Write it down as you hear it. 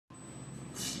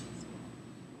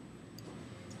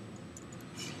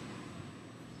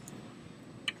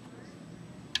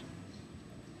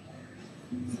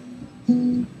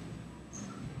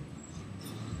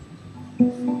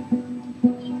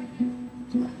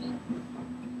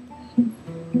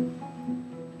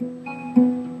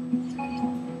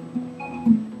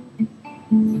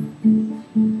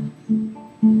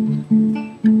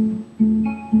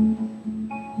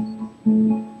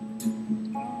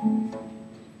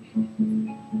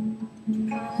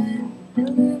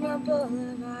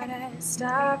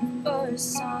stop for a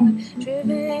song.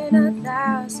 Driven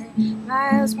 1,000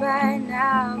 miles by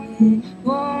now. It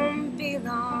won't be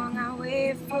long. I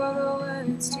wait for the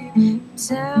words to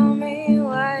tell me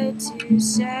what to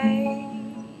say.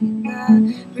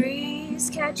 The breeze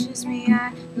catches me.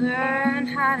 I learn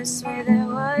how to sway. There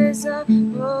was a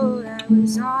road I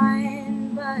was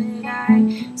on, but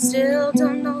I still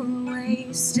don't know the way.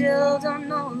 Still don't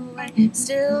know the way.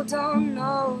 Still don't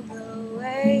know the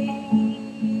way.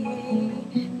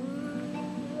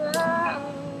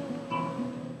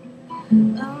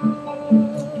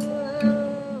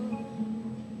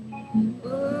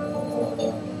 Ooh,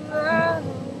 oh,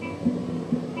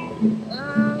 oh,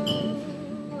 oh,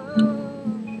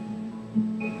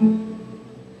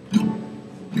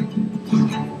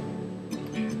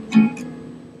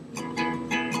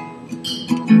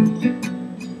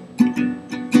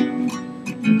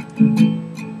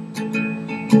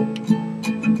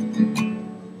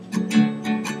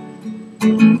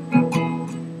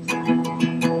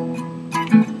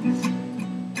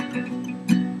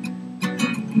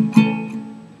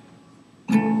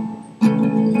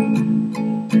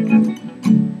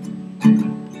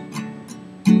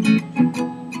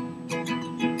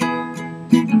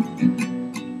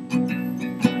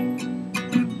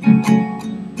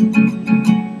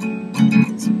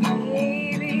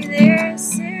 Baby,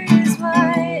 this is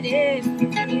what it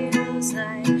feels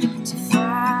like to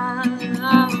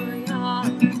follow your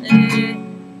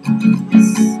bliss.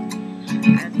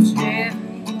 I've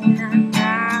driven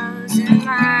 1,000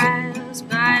 miles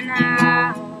by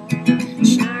now.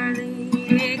 Surely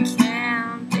it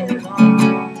can't be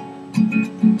long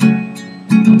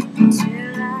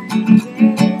till I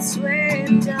get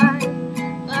swept up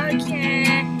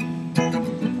again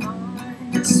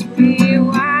on the sweet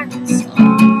white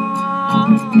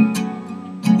song.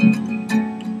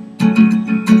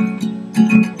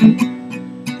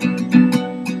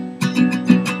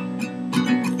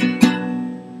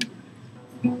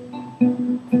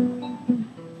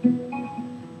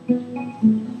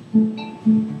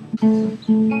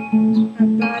 I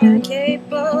bought a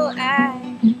capo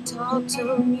and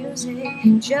total music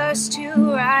just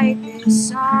to write this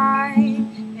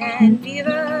song. And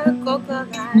Viva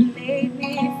Cocolat made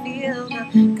me feel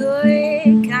the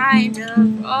good kind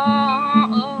of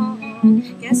wrong.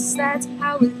 Guess that's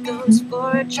how it goes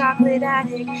for a chocolate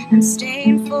addict. I'm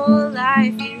stained for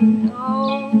life, you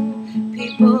know.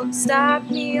 People stop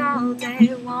me all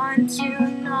day, want to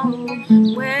know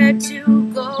where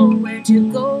to go, where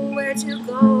to go, where to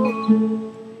go.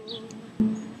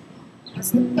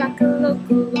 Must look like a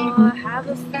local or have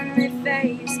a friendly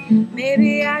face.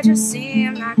 Maybe I just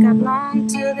seem like I belong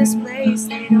to this place.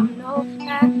 They don't know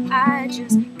that I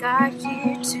just got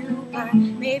here too, but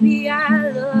maybe I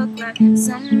look like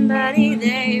somebody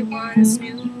they once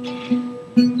knew.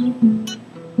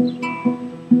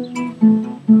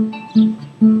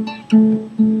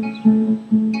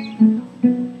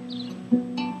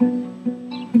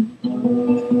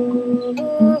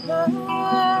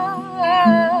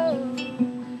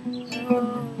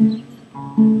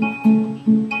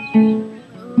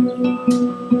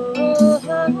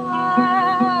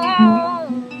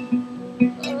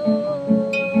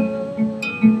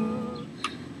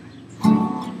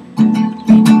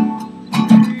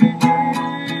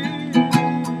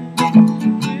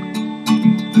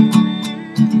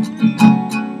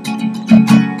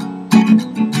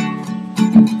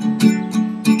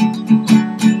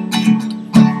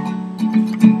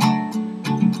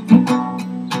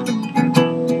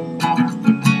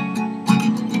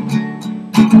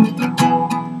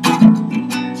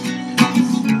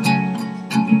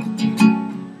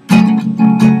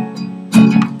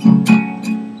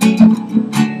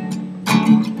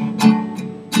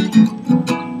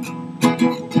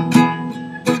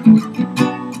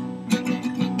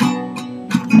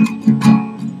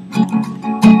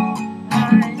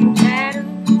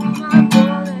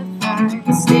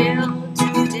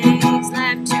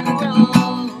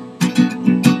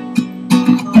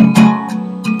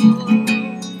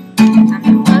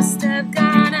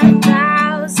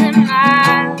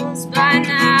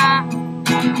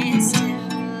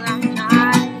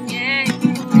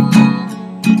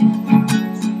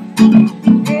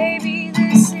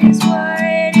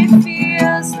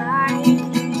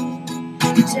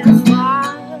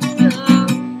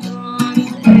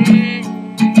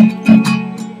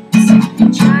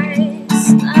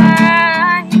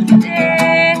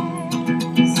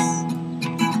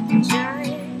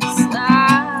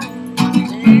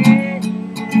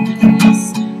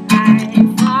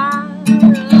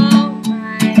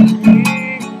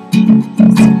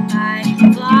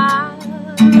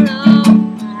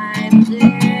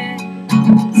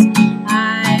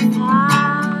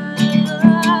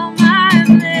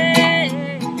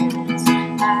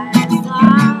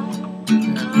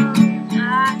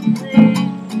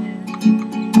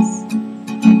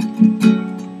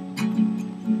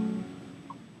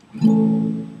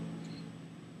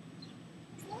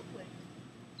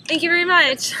 Thank you very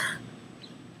much.